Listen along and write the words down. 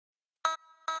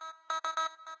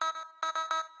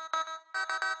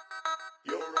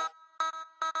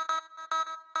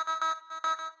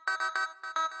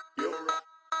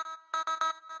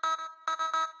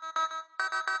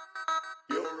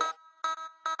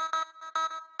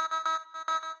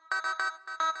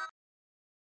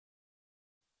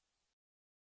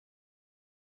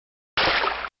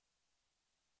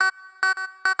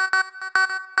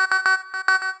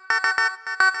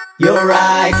Your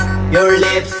eyes, your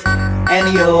lips,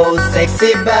 and your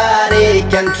sexy body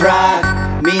can track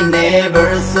me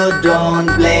never, so don't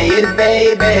play it,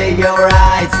 baby. Your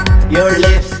eyes, your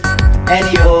lips, and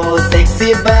your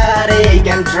sexy body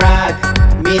can track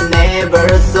me never,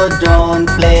 so don't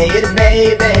play it,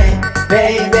 baby.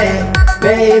 Baby,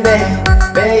 baby,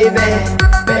 baby,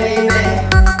 baby,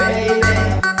 baby,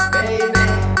 baby.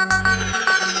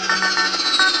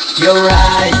 Your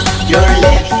eyes, your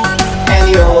lips, and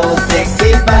your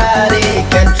sexy body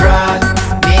can track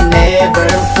me never,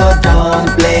 so don't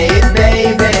play it,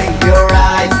 baby. Your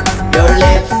eyes, your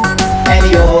lips, and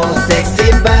your sexy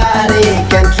body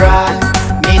can track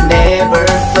me never,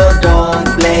 so don't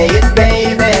play it,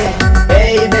 baby.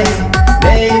 Baby,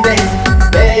 baby,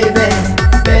 baby,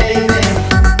 baby,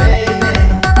 baby,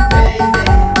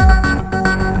 baby.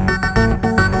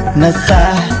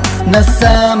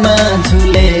 नसामा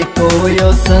झुलेको यो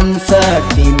संसार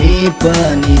तिमी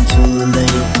पनि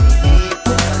झुल्दै,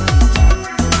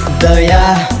 दया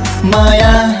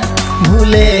माया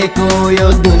भुलेको यो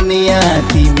दुनिया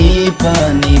तिमी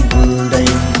पनि भुल्दै।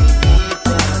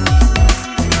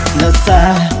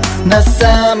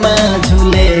 नसामा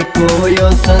झुलेको यो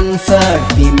संसार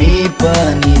तिमी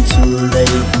पनि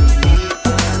झुल्दै,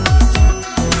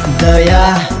 दया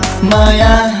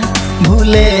माया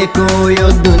भुलेको यो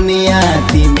दुनिया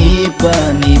तिमी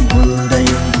पनि भुल्दै।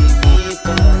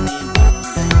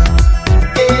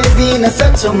 के दिन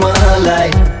सक्छौ मलाई,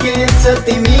 के छ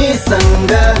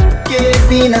तिमीसँग, के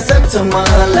दिन सक्छौ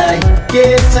मलाई, के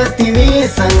छ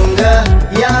तिमीसँग,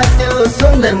 या त्यो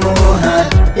सुन्दर मुहार,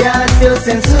 या त्यो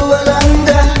सेन्सुअल अङ्ग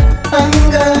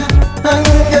अङ्ग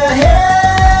अङ्ग हे।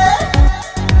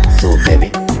 So baby,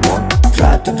 don't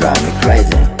try to drive me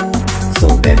crazy. So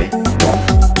baby, don't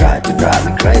try to drive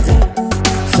me crazy.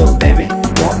 So baby,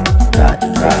 don't try to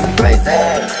drive me crazy.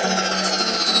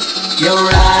 Your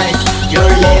eyes, your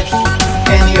lips,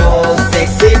 and your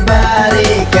sexy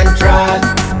body can track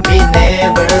me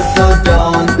never, so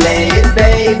don't play it,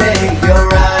 baby. Your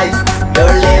eyes,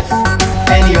 your lips,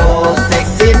 and your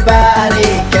sexy body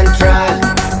can track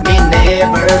me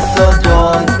never, so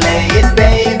don't play it,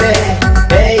 baby.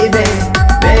 Baby,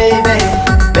 baby,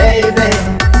 baby,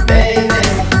 baby,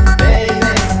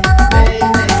 baby,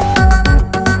 baby.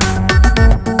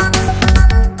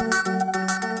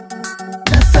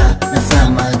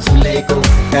 Nasama झुलेको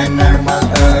normal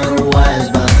otherwise,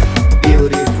 but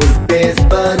beautiful face,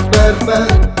 but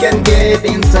can get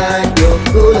inside your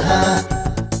cool heart.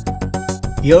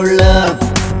 Your love,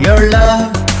 your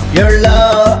love, your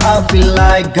love, I feel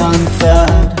like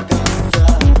gunshot.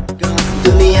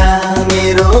 दुनिया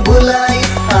मेरो भुलाई,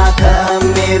 आँखा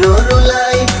मेरो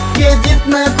रुलाई, के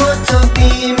जित्न खोज्छौ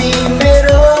तिमी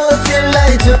मेरो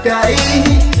शिरलाई झुकाई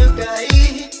झुकाई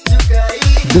झुकाई।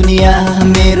 दुनिया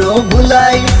मेरो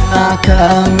भुलाई, आँखा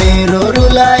मेरो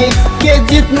रुलाई, के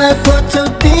जित्न खोज्छौ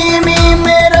तिमी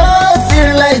मेरो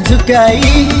शिरलाई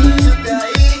झुकाई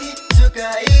झुकाई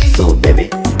झुकाई। So baby,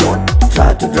 don't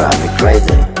try to drive me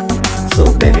crazy. So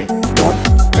baby, don't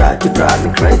try to drive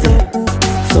me crazy.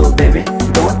 So baby,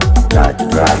 don't try to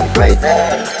drive me crazy.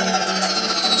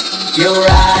 Your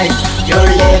eyes, your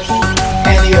lips,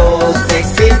 and your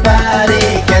sexy body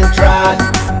can track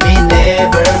me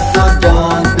never, so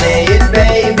don't play it,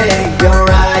 baby. Your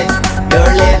eyes, your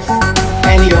lips,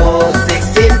 and your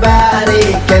sexy body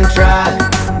can track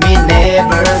me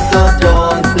never, so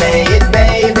don't play it,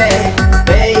 baby.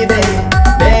 Baby,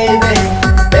 baby,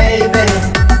 baby,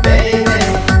 baby,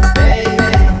 baby,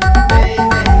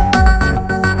 baby.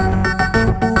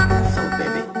 So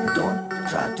baby, don't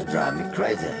try to drive me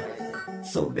crazy.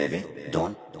 So baby,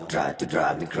 don't try to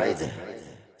drive me crazy.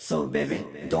 So baby,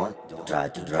 don't try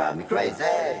to drive me crazy.